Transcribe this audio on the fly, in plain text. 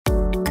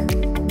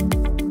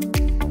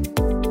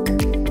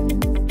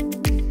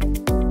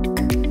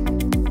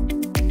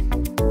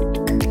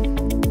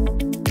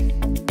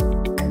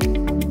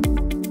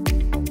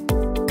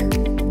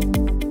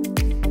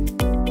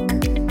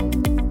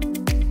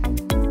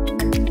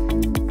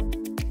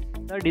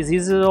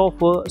diseases of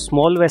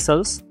small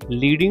vessels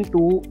leading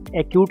to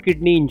acute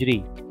kidney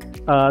injury.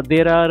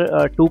 There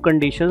are two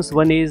conditions.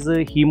 One is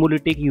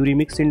hemolytic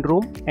uremic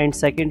syndrome and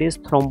second is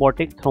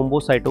thrombotic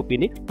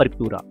thrombocytopenic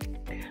purpura.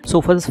 So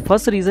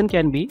first reason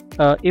can be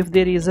if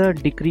there is a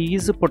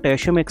decreased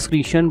potassium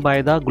excretion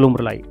by the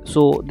glomeruli.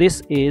 So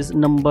this is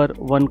number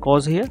one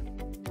cause here,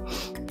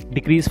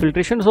 decreased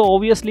filtration. So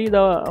obviously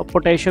the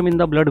potassium in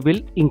the blood will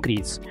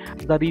increase.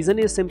 The reason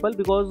is simple,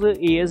 because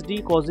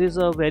ASD causes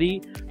a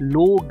very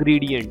low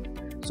gradient.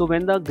 So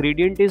when the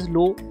gradient is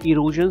low,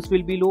 erosions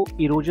will be low.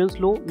 Erosions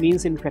low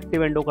means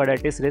infective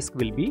endocarditis risk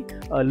will be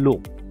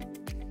low.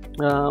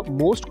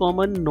 Most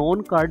common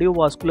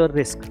non-cardiovascular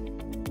risk